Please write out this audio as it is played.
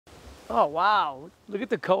Oh, wow. Look at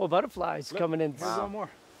the koa butterflies coming in. There's one more.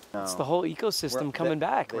 It's the whole ecosystem coming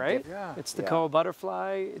back, right? Yeah. It's the koa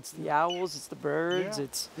butterfly, it's the owls, it's the birds,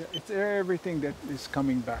 it's everything that is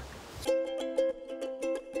coming back.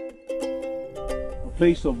 A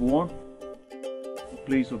place of warmth, a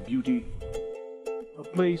place of beauty, a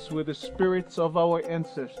place where the spirits of our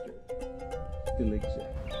ancestors still exist.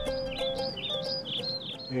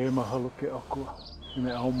 E mahalo ke akua, e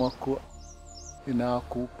me au makua, e nā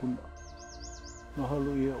kūpuna.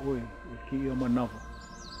 Mahalo ia oi, e ki ia manawa,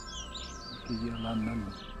 e ki ia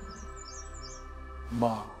lanani.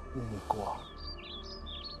 Ma umukoa,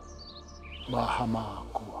 ma hama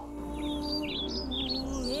akua.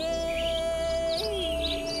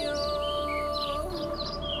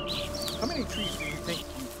 How many trees do you think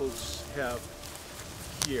you folks have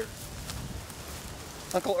here?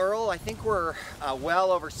 Uncle Earl, I think we're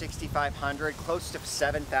well over 6,500, close to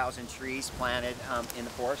 7,000 trees planted in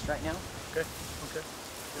the forest right now. Okay,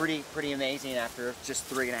 okay. Pretty amazing after just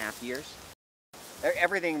 3.5 years.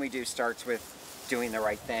 Everything we do starts with doing the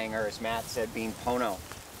right thing, or as Matt said, being pono.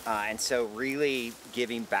 And so really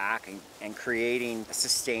giving back and creating a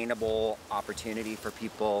sustainable opportunity for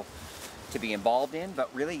people to be involved in,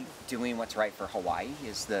 but really doing what's right for Hawaii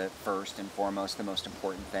is the first and foremost, the most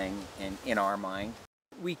important thing in our mind.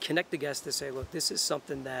 we connect the guests to say, look, this is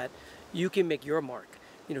something that you can make your mark.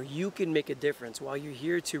 You know, you can make a difference. While you're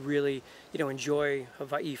here to really, enjoy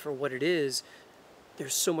Hawaii for what it is,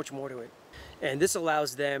 there's so much more to it. And this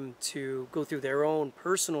allows them to go through their own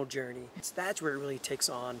personal journey. That's where it really takes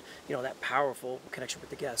on, that powerful connection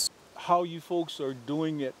with the guests. How you folks are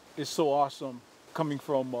doing it is so awesome coming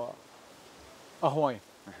from a Hawaiian,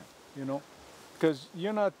 because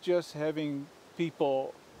you're not just having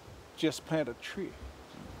people just plant a tree.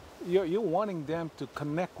 You're wanting them to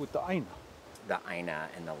connect with the Aina. The Aina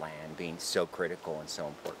and the land being so critical and so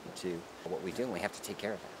important to what we do, and we have to take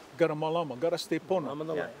care of that. Gotta malama, gotta stay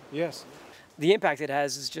pona. Yeah. Yes. The impact it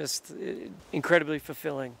has is just incredibly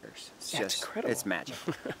fulfilling. It's just incredible. It's magic.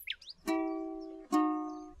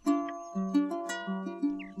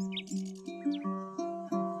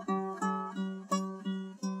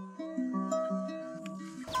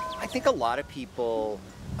 I think a lot of people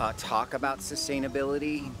talk about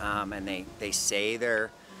sustainability and they say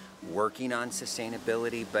they're working on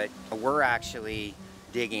sustainability, but we're actually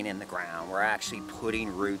digging in the ground. We're actually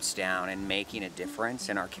putting roots down and making a difference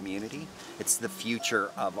in our community. It's the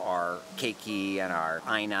future of our keiki and our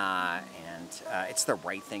aina, and it's the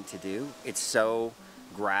right thing to do. It's so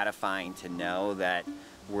gratifying to know that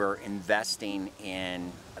we're investing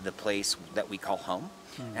in the place that we call home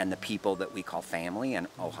and the people that we call family and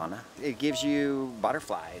ohana. It gives you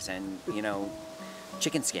butterflies and,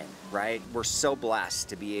 chicken skin, right? We're so blessed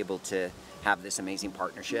to be able to have this amazing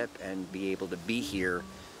partnership and be able to be here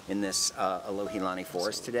in this Alohilani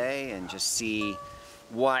forest today and just see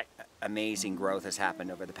what amazing growth has happened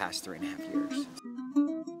over the past 3.5 years.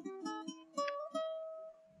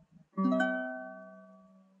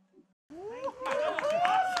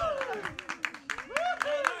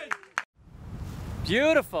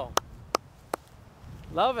 Beautiful.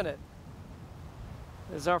 Loving it.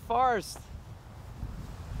 There's our forest.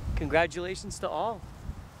 Congratulations to all.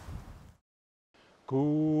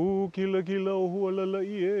 Ku kila kila hualala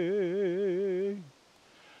ie,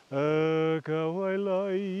 ka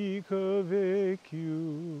wailai ka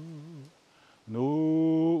vekiu,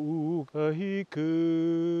 no ukahika,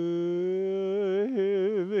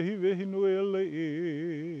 vehi vehi noela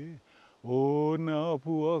e, o na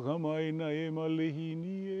puaka mai na e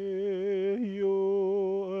malihini e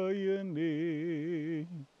yo aiane.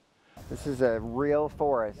 This is a real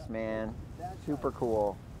forest, man. Super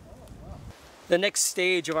cool. The next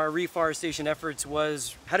stage of our reforestation efforts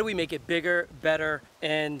was how do we make it bigger, better,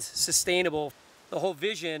 and sustainable? The whole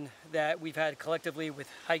vision that we've had collectively with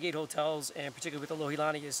Highgate Hotels and particularly with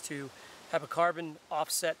Alohilani is to have a carbon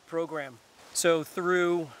offset program. So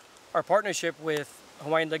through our partnership with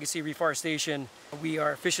Hawaiian Legacy Reforestation, we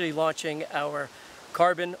are officially launching our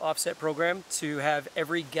carbon offset program to have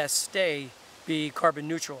every guest stay be carbon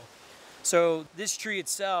neutral. So this tree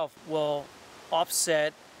itself will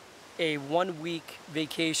offset a 1-week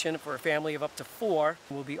vacation for a family of up to 4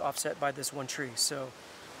 will be offset by this one tree. So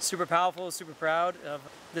super powerful, super proud of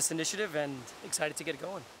this initiative and excited to get it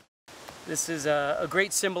going. This is a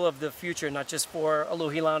great symbol of the future, not just for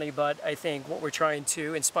Alohilani, but I think what we're trying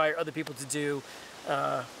to inspire other people to do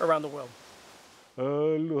around the world.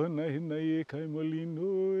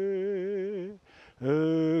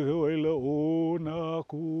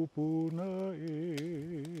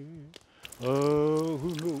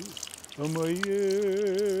 Amaye,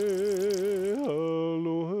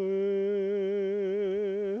 aloha.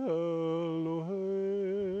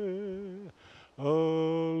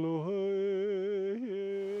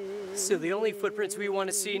 So the only footprints we want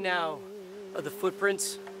to see now are the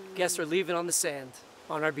footprints guests are leaving on the sand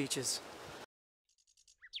on our beaches.